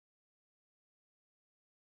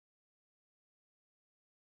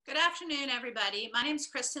Good afternoon, everybody. My name is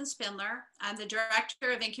Kristen Spindler. I'm the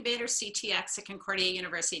director of IncubatorCTX at Concordia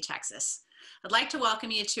University, Texas. I'd like to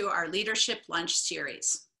welcome you to our Leadership Lunch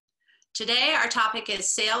series. Today, our topic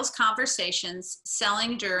is Sales Conversations,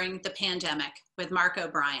 Selling During the Pandemic with Mark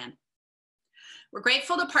O'Brien. We're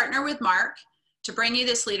grateful to partner with Mark to bring you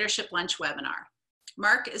this Leadership Lunch webinar.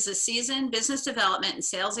 Mark is a seasoned business development and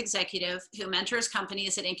sales executive who mentors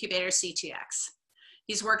companies at IncubatorCTX.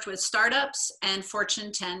 He's worked with startups and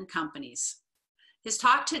Fortune 10 companies. His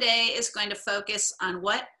talk today is going to focus on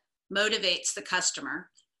what motivates the customer,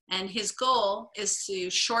 and his goal is to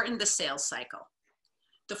shorten the sales cycle.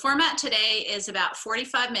 The format today is about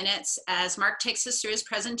 45 minutes as Mark takes us through his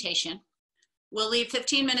presentation. We'll leave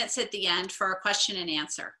 15 minutes at the end for a question and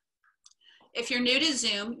answer. If you're new to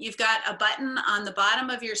Zoom, you've got a button on the bottom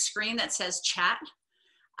of your screen that says chat.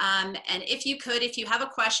 And if you have a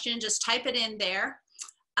question, just type it in there.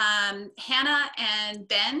 Hannah and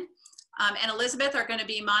Ben and Elizabeth are going to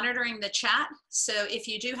be monitoring the chat. So if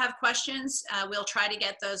you do have questions, we'll try to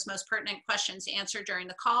get those most pertinent questions answered during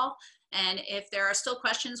the call. And if there are still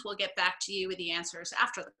questions, we'll get back to you with the answers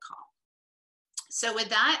after the call. So with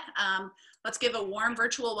that, let's give a warm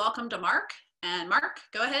virtual welcome to Mark. And Mark,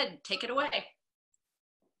 go ahead, take it away.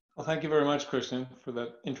 Well, thank you very much, Kristen, for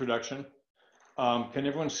that introduction. Can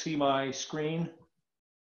everyone see my screen?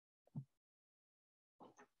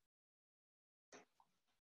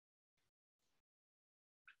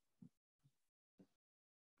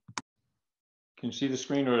 Can you see the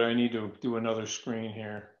screen, or do I need to do another screen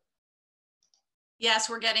here? Yes,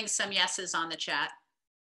 we're getting some yeses on the chat.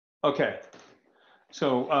 Okay.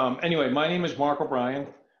 So anyway, my name is Mark O'Brien.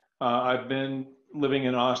 I've been living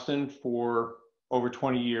in Austin for over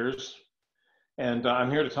 20 years. And I'm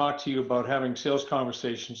here to talk to you about having sales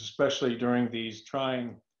conversations, especially during these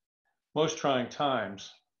most trying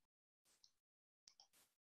times.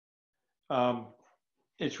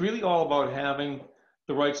 It's really all about having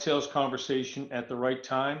the right sales conversation at the right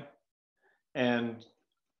time. And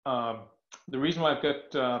the reason why I've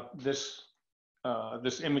got this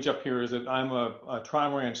image up here is that I'm a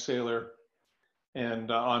trimaran sailor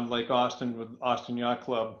and on Lake Austin with Austin Yacht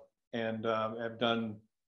Club, and I've done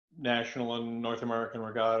national and North American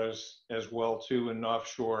regattas as well too, and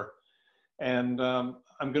offshore. And I'm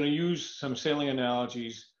going to use some sailing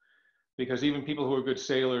analogies because even people who are good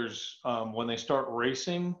sailors, when they start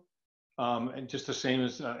racing, and just the same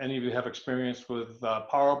as any of you have experience with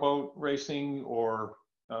powerboat racing or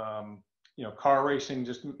car racing,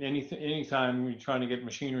 just anytime you're trying to get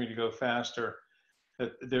machinery to go faster,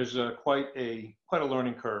 that there's quite a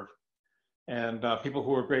learning curve. And people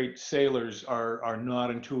who are great sailors are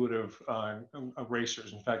not intuitive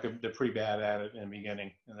racers. In fact, they're pretty bad at it in the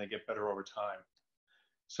beginning, and they get better over time.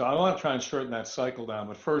 So I want to try and shorten that cycle down.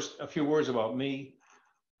 But first, a few words about me.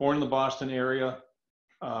 Born in the Boston area.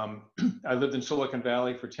 I lived in Silicon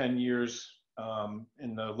Valley for 10 years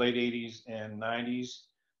in the late 80s and 90s,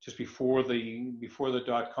 just before the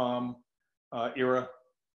dot-com era.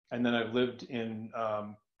 And then I've lived in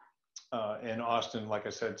Austin, like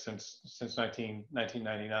I said, since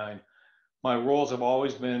 1999. My roles have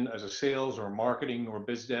always been as a sales or marketing or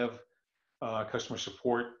biz dev, customer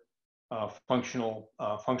support, functional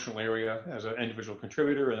area as an individual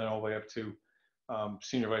contributor, and then all the way up to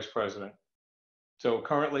senior vice president. So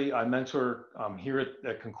currently I mentor here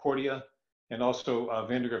at Concordia, and also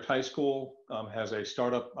Vandegrift High School has a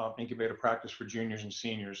startup incubator practice for juniors and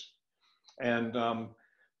seniors. And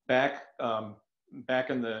back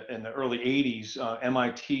in the early 80s,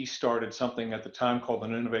 MIT started something at the time called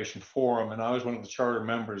an innovation forum, and I was one of the charter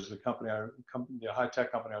members of the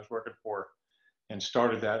high-tech company I was working for, and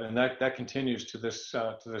started that, and that continues to this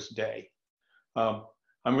day.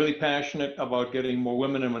 I'm really passionate about getting more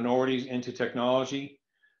women and minorities into technology.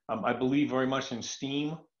 I believe very much in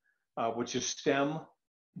STEAM, which is STEM,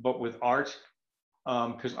 but with art,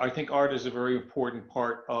 because I think art is a very important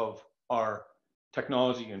part of our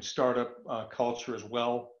technology and startup culture as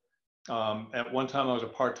well. At one time, I was a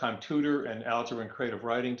part-time tutor in algebra and creative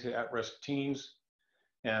writing to at-risk teens.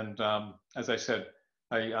 And as I said,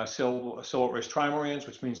 I sail race trimarans,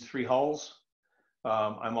 which means 3 hulls.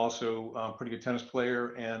 I'm also a pretty good tennis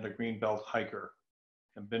player and a green belt hiker.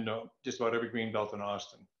 I've been to just about every green belt in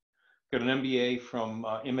Austin. Got an MBA from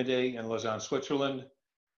IMEDE in Lausanne, Switzerland,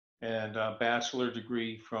 and a bachelor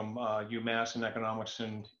degree from UMass in economics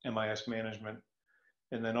and MIS management.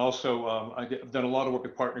 And then also, I've done a lot of work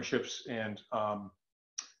with partnerships and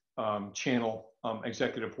channel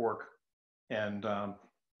executive work, and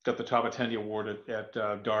got the top attendee award at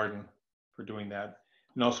Darden for doing that.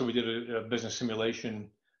 And also we did a business simulation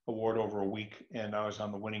award over a week, and I was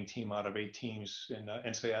on the winning team out of 8 teams in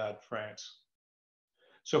INCubator, France.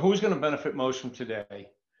 So who's going to benefit most from today?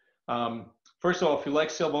 First of all, if you like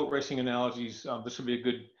sailboat racing analogies, this would be a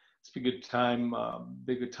good time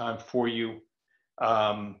for you.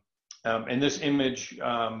 In this image,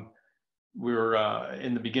 we're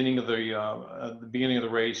in the beginning of the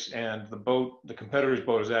race, and the competitor's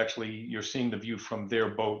boat is actually, you're seeing the view from their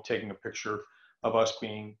boat, taking a picture of us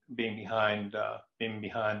being behind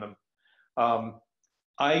them.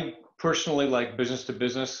 I personally like business to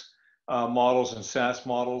business models and SaaS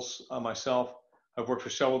models myself. I've worked for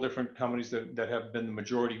several different companies that have been the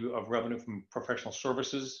majority of revenue from professional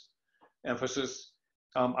services emphasis.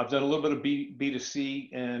 I've done a little bit of B2C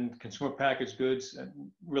and consumer packaged goods,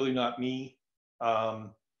 and really not me.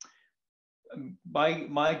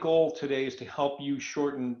 My goal today is to help you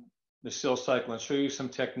shorten the sales cycle and show you some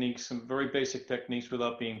techniques, some very basic techniques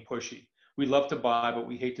without being pushy. We love to buy, but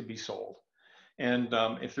we hate to be sold. And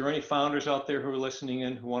if there are any founders out there who are listening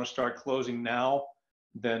in who want to start closing now,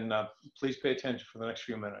 then please pay attention for the next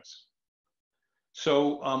few minutes.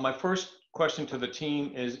 So my first question to the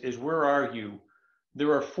team is where are you?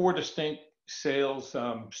 There are 4 distinct sales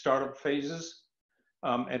startup phases.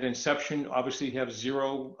 At inception, obviously you have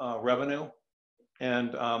 0 revenue.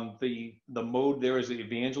 And the mode there is the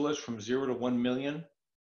evangelist from 0 to 1 million.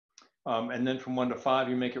 And then from 1 to 5,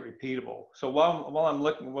 you make it repeatable. So while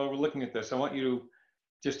we're looking at this, I want you to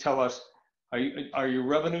just tell us, are your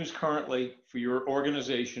revenues currently for your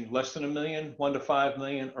organization less than $1 million, 1 to 5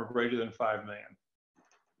 million, or greater than 5 million?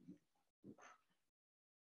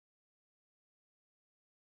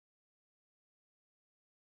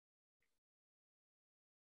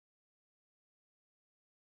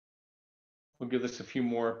 We'll give this a few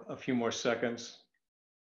more seconds.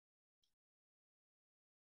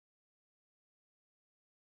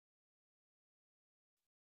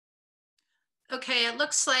 Okay, it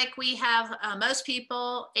looks like we have most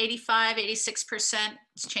people, 85, 86%,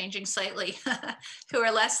 it's changing slightly, who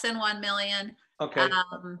are less than 1 million. Okay,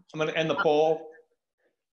 I'm going to end the poll.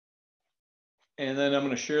 And then I'm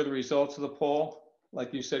going to share the results of the poll,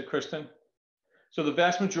 like you said, Kristen. So the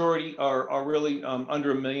vast majority are really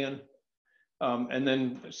under 1 million. And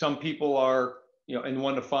then some people are, in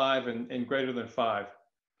 1 to 5 and greater than 5.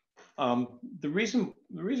 The reason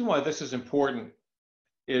why this is important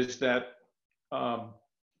is that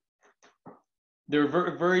there are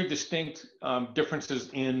very, very distinct differences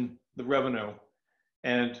in the revenue.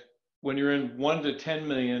 And when you're in 1 to 10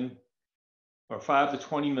 million or 5 to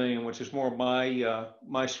 20 million, which is more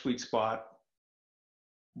my sweet spot,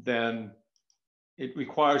 then it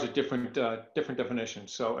requires a different definition.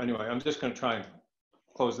 So anyway, I'm just going to try and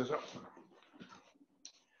close this up.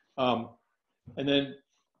 And then,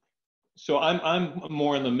 so I'm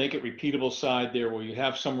more on the make it repeatable side there, where you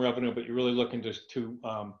have some revenue, but you're really looking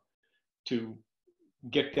to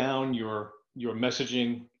get down your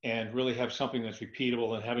messaging and really have something that's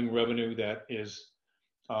repeatable, and having revenue that is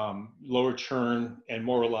lower churn and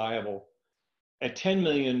more reliable. At 10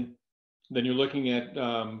 million, then you're looking at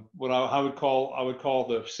what I would call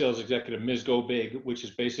the sales executive Ms. Go Big, which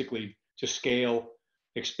is basically to scale,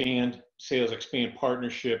 expand sales, expand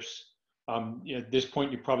partnerships. At this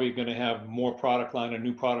point, you're probably going to have more product line, a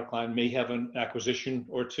new product line, may have an acquisition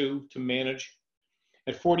or 2 to manage.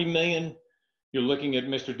 At 40 million, you're looking at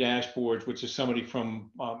Mr. Dashboards, which is somebody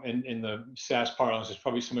from, in the SaaS parlance, it's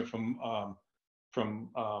probably somebody from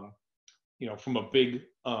a big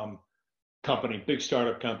company, big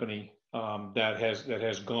startup company that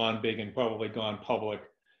has gone big and probably gone public,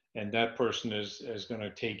 and that person is going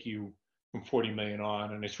to take you from 40 million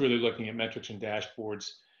on, and it's really looking at metrics and dashboards.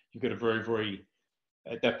 You get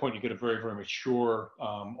at that point, you get a very, very mature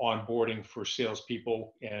onboarding for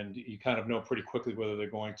salespeople, and you kind of know pretty quickly whether they're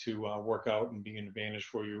going to work out and be an advantage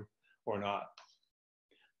for you or not.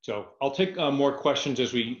 So I'll take more questions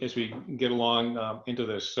as we get along into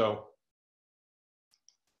this. So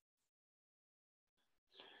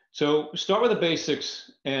start with the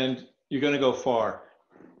basics, and you're going to go far.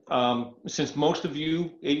 Since most of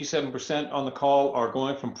you, 87% on the call, are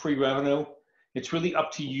going from pre-revenue, it's really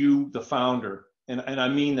up to you, the founder. And I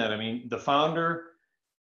mean that. I mean, the founder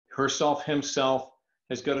herself, himself,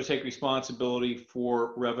 has got to take responsibility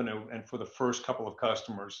for revenue and for the first couple of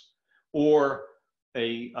customers, or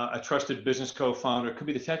a trusted business co-founder. It could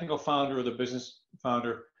be the technical founder or the business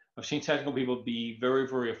founder. I've seen technical people be very,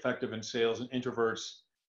 very effective in sales, and introverts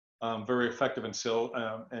very effective in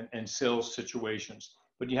sales situations.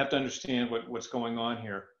 But you have to understand what's going on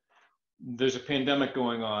here. There's a pandemic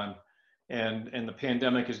going on, and the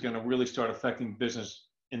pandemic is going to really start affecting business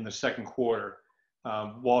in the second quarter.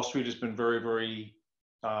 Wall Street has been very, very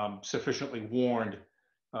sufficiently warned.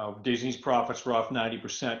 Disney's profits were off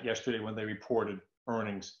 90% yesterday when they reported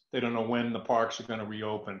earnings. They don't know when the parks are going to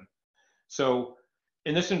reopen. So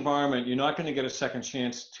in this environment, you're not going to get a second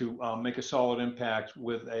chance to make a solid impact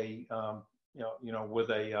with a with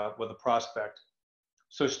a prospect.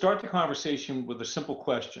 So start the conversation with a simple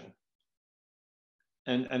question.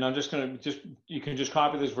 And I'm just going to you can just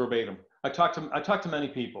copy this verbatim. I talk to many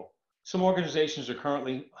people. Some organizations are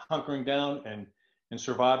currently hunkering down and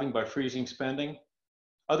surviving by freezing spending.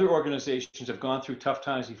 Other organizations have gone through tough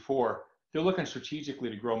times before. They're looking strategically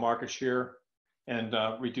to grow market share and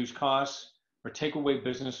reduce costs or take away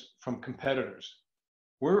business from competitors.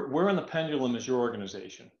 Where in the pendulum is your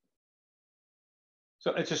organization?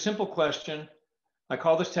 So it's a simple question. I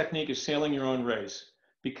call this technique is sailing your own race,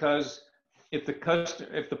 because if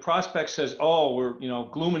the prospect says, "Oh, we're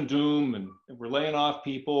gloom and doom and we're laying off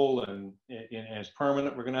people and it's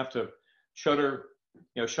permanent, we're going to have to shutter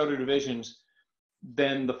divisions,"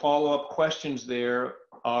 then the follow-up questions there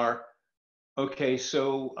are, okay,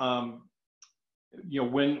 so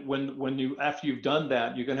when you after you've done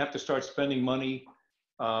that, you're going to have to start spending money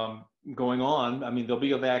going on. I mean, there'll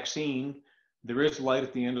be a vaccine. There is light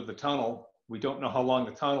at the end of the tunnel. We don't know how long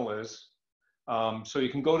the tunnel is. So you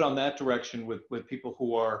can go down that direction with people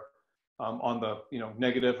who are on the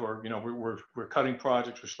negative, or we're cutting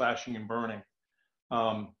projects, we're slashing and burning.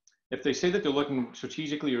 If they say that they're looking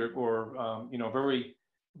strategically or very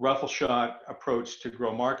rifle shot approach to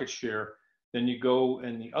grow market share, then you go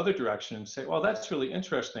in the other direction and say, well, that's really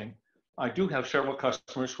interesting. I do have several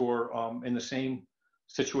customers who are in the same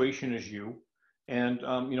situation as you. And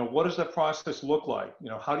what does that process look like?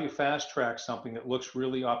 How do you fast track something that looks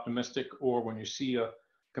really optimistic, or when you see a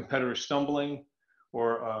competitor stumbling,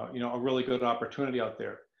 or a really good opportunity out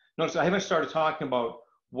there? Notice I haven't started talking about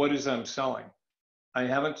what is I'm selling. I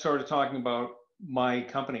haven't started talking about my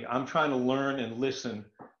company. I'm trying to learn and listen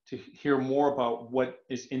to hear more about what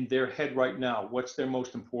is in their head right now. What's their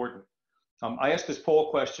most important? I asked this poll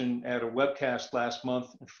question at a webcast last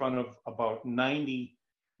month in front of about 90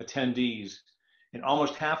 attendees. And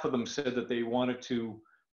almost half of them said that they wanted to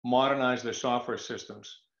modernize their software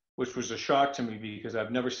systems, which was a shock to me because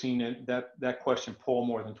I've never seen that question poll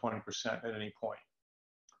more than 20% at any point.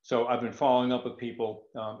 So I've been following up with people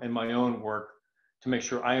in my own work to make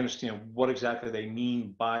sure I understand what exactly they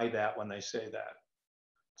mean by that when they say that.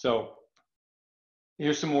 So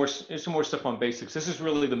here's some more stuff on basics. This is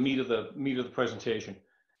really the meat of the presentation.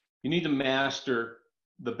 You need to master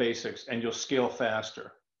the basics and you'll scale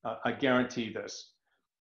faster. I guarantee this.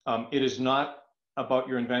 It is not about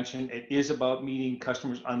your invention. It is about meeting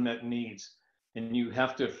customers' unmet needs. And you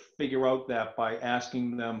have to figure out that by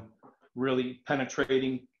asking them really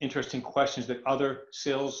penetrating, interesting questions that other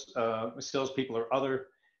salespeople or other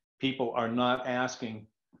people are not asking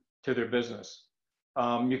to their business.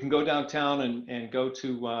 You can go downtown and go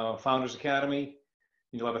to Founders Academy.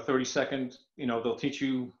 You'll have a 30-second, they'll teach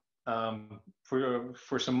you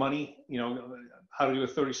for some money, how to do a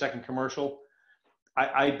 30-second commercial.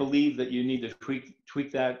 I believe that you need to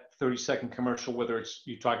tweak that 30-second commercial, whether it's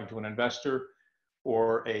you talking to an investor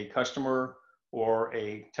or a customer or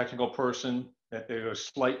a technical person, that there's a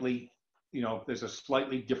slightly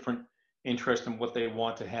different interest in what they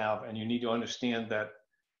want to have, and you need to understand that.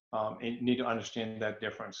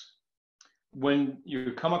 Difference. When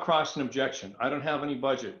you come across an objection, I don't have any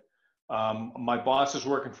budget. My boss is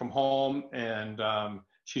working from home and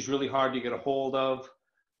she's really hard to get a hold of,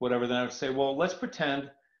 whatever, then I would say, well, let's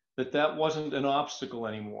pretend that wasn't an obstacle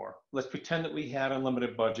anymore. Let's pretend that we had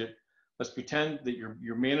unlimited budget. Let's pretend that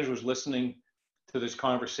your manager was listening to this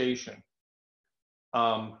conversation.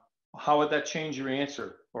 How would that change your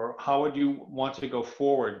answer? Or how would you want to go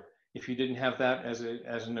forward if you didn't have that as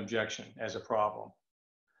an objection, as a problem?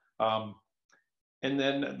 And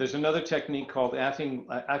then there's another technique called acting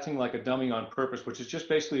like a dummy on purpose, which is just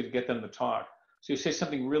basically to get them to talk. So you say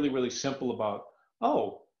something really, really simple about,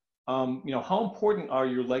 how important are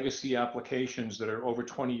your legacy applications that are over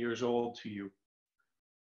 20 years old to you?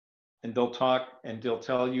 And they'll talk and they'll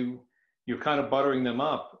tell you, you're kind of buttering them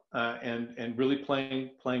up and really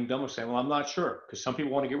playing dumb, saying, well, I'm not sure, because some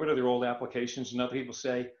people want to get rid of their old applications and other people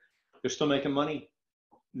say, they're still making money.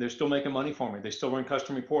 They're still making money for me. They still run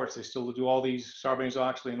custom reports. They still do all these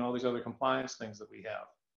Sarbanes-Oxley and all these other compliance things that we have.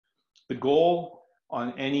 The goal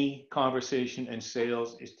on any conversation in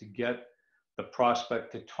sales is to get the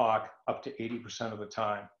prospect to talk up to 80% of the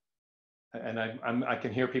time. And I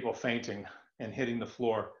can hear people fainting and hitting the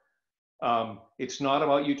floor. It's not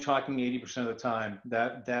about you talking 80% of the time.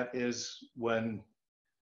 That is when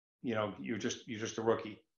you're just a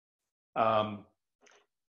rookie.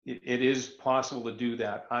 it is possible to do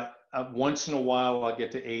that. Once in a while I'll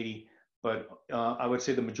get to 80, but I would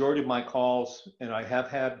say the majority of my calls, and I have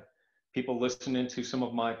had people listen into some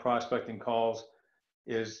of my prospecting calls,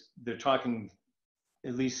 is they're talking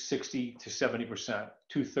at least 60 to 70%,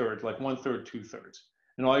 2/3, like 1/3, 2/3.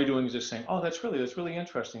 And all you're doing is just saying, oh, that's really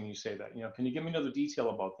interesting you say that. You know, can you give me another detail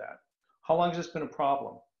about that? How long has this been a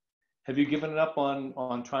problem? Have you given up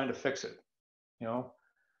on trying to fix it? You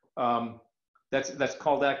know, that's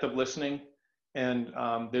called active listening. And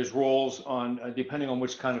there's roles on, depending on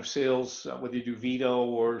which kind of sales, whether you do veto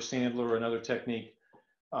or Sandler or another technique,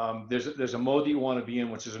 there's a mode that you want to be in,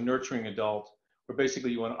 which is a nurturing adult, where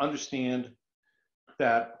basically you want to understand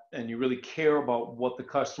that and you really care about what the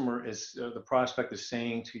customer is, the prospect is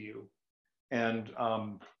saying to you. And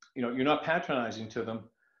you know, you're not patronizing to them,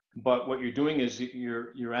 but what you're doing is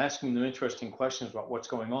you're asking them interesting questions about what's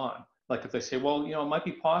going on. Like if they say, well, you know, it might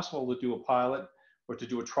be possible to do a pilot or to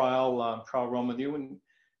do a trial run with you, and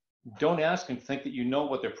don't ask and think that you know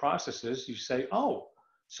what their process is. You say, oh,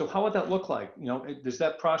 so how would that look like? You know, does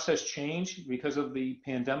that process change because of the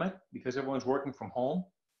pandemic, because everyone's working from home?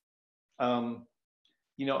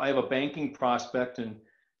 You know, I have a banking prospect, and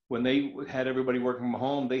when they had everybody working from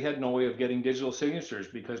home, they had no way of getting digital signatures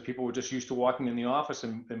because people were just used to walking in the office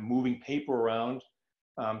and moving paper around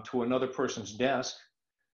to another person's desk.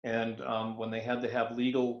 And when they had to have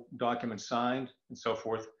legal documents signed and so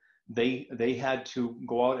forth, they had to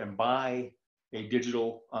go out and buy a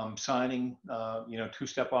digital signing, you know,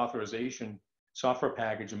 two-step authorization software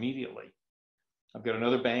package immediately. I've got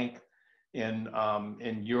another bank in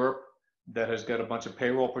Europe that has got a bunch of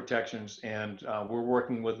payroll protections, and we're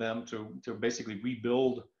working with them to basically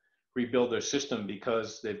rebuild their system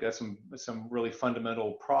because they've got some really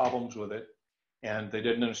fundamental problems with it, and they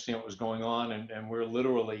didn't understand what was going on, and we're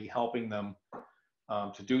literally helping them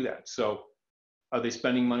to do that. So are they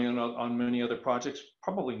spending money on many other projects?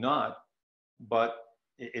 Probably not, but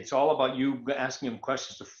it's all about you asking them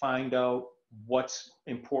questions to find out what's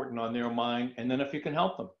important on their mind, and then if you can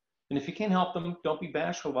help them. And if you can't help them, don't be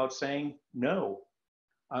bashful about saying no.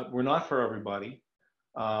 We're not for everybody.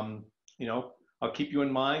 You know, I'll keep you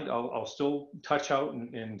in mind. I'll still touch out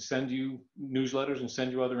and send you newsletters and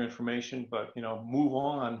send you other information, but you know, move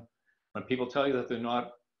on. When people tell you that they're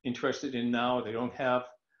not interested in now, they don't have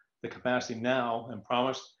the capacity now, and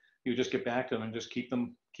promise you just get back to them and just keep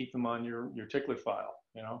them on your tickler file.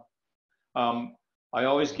 You know, I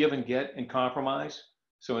always give and get and compromise.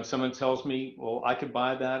 So when someone tells me, well, I could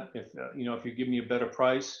buy that if, you know, if you give me a better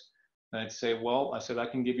price, and I'd say, well, I said, I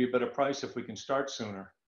can give you a better price if we can start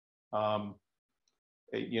sooner.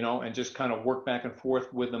 You know, and just kind of work back and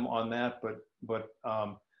forth with them on that. But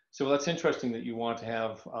so that's interesting that you want to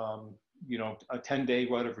have, you know, a 10-day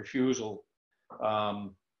right of refusal.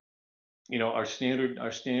 You know, our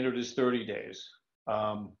standard is 30 days.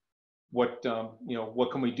 You know,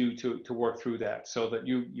 what can we do to work through that so that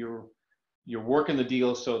you're working the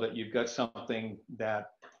deal so that you've got something that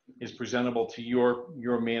is presentable to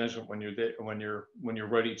your management when you're there, when you're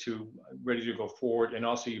ready to go forward, and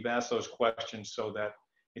also you've asked those questions so that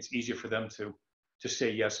it's easier for them to say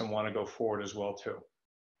yes and want to go forward as well too.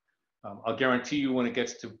 I'll guarantee you when it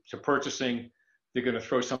gets to purchasing, they're going to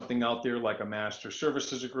throw something out there like a master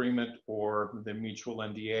services agreement or the mutual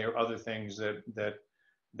NDA or other things that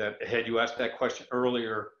had you asked that question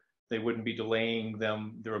earlier, they wouldn't be delaying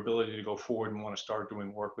their ability to go forward and want to start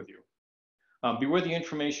doing work with you. Beware the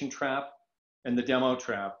information trap and the demo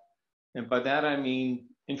trap. And by that, I mean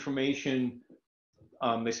information.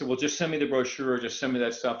 They say, well, just send me the brochure, just send me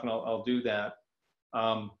that stuff and I'll do that.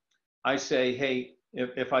 I say, hey,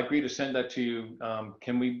 if I agree to send that to you,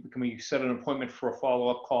 can we set an appointment for a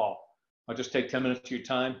follow-up call? I'll just take 10 minutes of your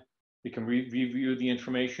time. You can review the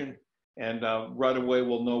information, and right away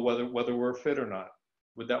we'll know whether we're a fit or not.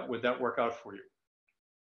 Would that work out for you?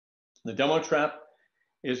 The demo trap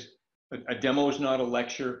is a demo is not a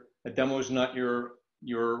lecture. A demo is not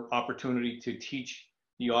your opportunity to teach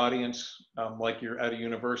the audience like you're at a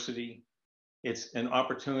university. It's an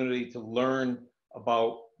opportunity to learn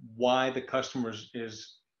about why the customer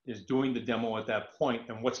is doing the demo at that point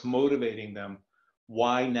and what's motivating them.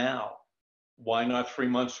 Why now? Why not 3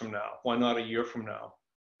 months from now? Why not a year from now?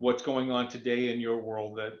 What's going on today in your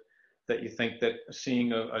world that you think that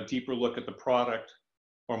seeing a deeper look at the product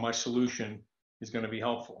or my solution is going to be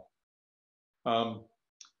helpful.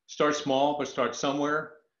 Start small, but start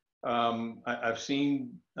somewhere. I've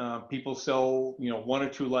seen people sell, you know, 1 or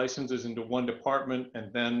 2 licenses into one department,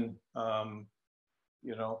 and then,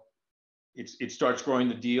 you know, it starts growing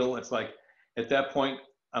the deal. It's like at that point,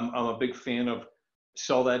 I'm a big fan of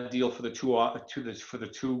sell that deal for the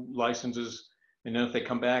 2 licenses, And then if they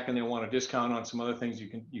come back and they want a discount on some other things, you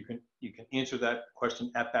can answer that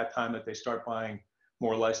question at that time that they start buying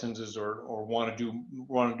more licenses or want to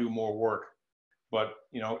do more work. But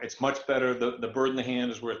it's much better. The bird in the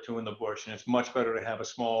hand is worth two in the bush, and it's much better to have a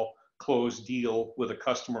small closed deal with a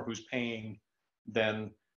customer who's paying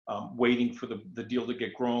than waiting for the deal to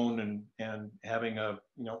get grown and having a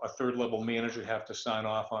third level manager have to sign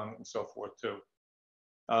off on it and so forth too.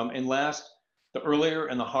 And last, the earlier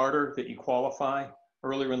and the harder that you qualify,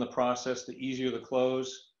 earlier in the process, the easier the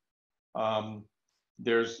close.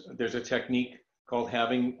 There's a technique called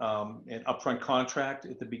having an upfront contract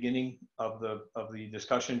at the beginning of the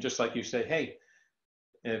discussion, just like you say, hey,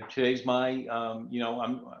 today's my, I'm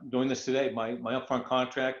doing this today. My upfront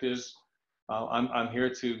contract is, I'm here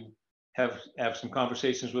to have some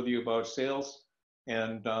conversations with you about sales,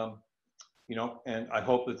 and and I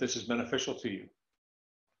hope that this is beneficial to you.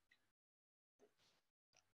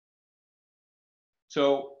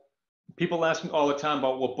 So people ask me all the time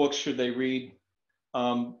about what books should they read.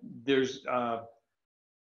 I'm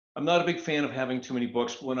not a big fan of having too many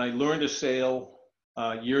books. When I learned to sail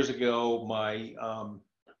years ago,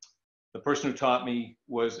 the person who taught me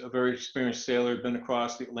was a very experienced sailor, been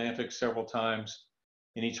across the Atlantic several times.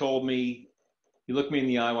 And he told me, he looked me in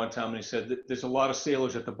the eye one time and he said, there's a lot of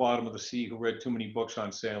sailors at the bottom of the sea who read too many books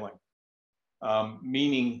on sailing.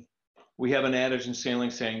 Meaning, we have an adage in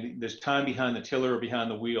sailing saying there's time behind the tiller or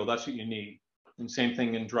behind the wheel. That's what you need. And same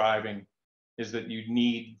thing in driving, is that you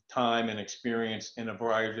need time and experience in a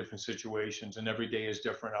variety of different situations, and every day is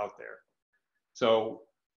different out there. So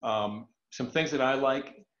some things that I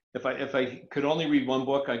like, if I could only read one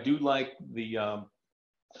book, I do like the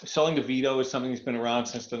Selling to Vito is something that's been around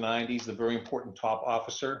since the 90s, the very important top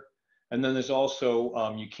officer. And then there's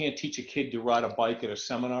also You Can't Teach a Kid to Ride a Bike at a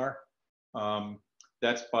Seminar.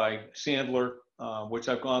 That's by Sandler, which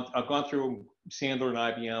I've gone through Sandler and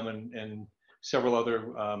IBM and several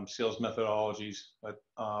other sales methodologies, but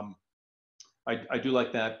I do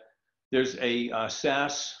like that. There's a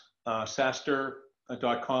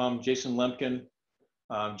SaaStr.com, Jason Lemkin.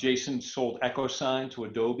 Jason sold EchoSign to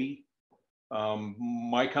Adobe.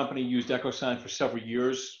 My company used EchoSign for several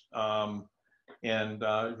years, and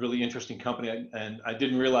really interesting company. And I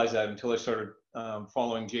didn't realize that until I started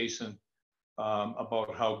following Jason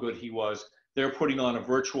about how good he was. They're putting on a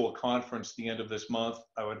virtual conference the end of this month.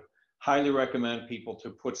 I would highly recommend people to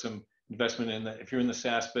put some investment in that. If you're in the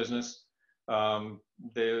SaaS business, it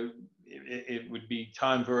would be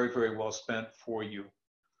time very, very well spent for you.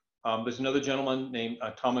 There's another gentleman named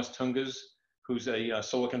Thomas Tungas, who's a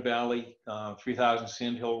Silicon Valley, 3000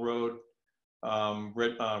 Sand Hill Road,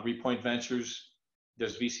 Repoint Ventures,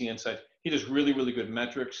 does VC Insight. He does really, really good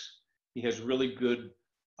metrics. He has really good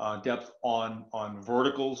depth on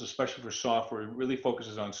verticals, especially for software. He really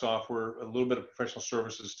focuses on software, a little bit of professional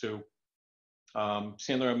services too.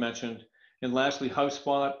 Sandler I mentioned. And lastly,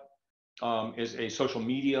 HubSpot is a social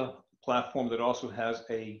media platform that also has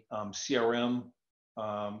a CRM,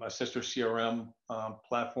 a sister CRM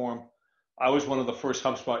platform. I was one of the first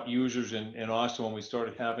HubSpot users in Austin when we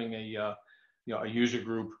started having a user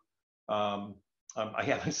group. I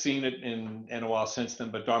haven't seen it in a while since then,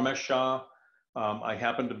 but Dharmesh Shah, I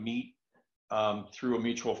happened to meet through a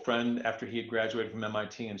mutual friend after he had graduated from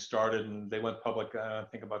MIT and started, and they went public, I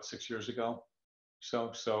think about 6 years ago.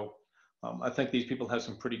 So I think these people have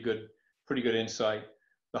some pretty good insight.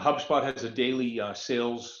 The HubSpot has a daily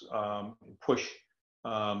sales push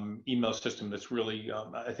email system that's really,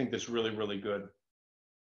 I think that's really, really good.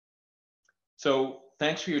 So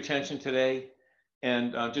thanks for your attention today.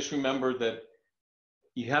 And just remember that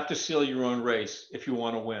you have to sail your own race if you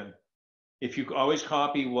want to win. If you always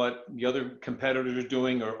copy what the other competitors are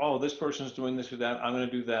doing, or, oh, this person's doing this or that, I'm going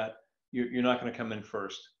to do that, you're not going to come in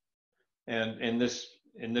first. And in this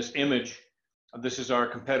image, this is our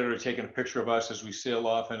competitor taking a picture of us as we sail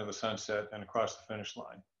off into the sunset and across the finish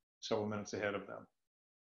line, several minutes ahead of them.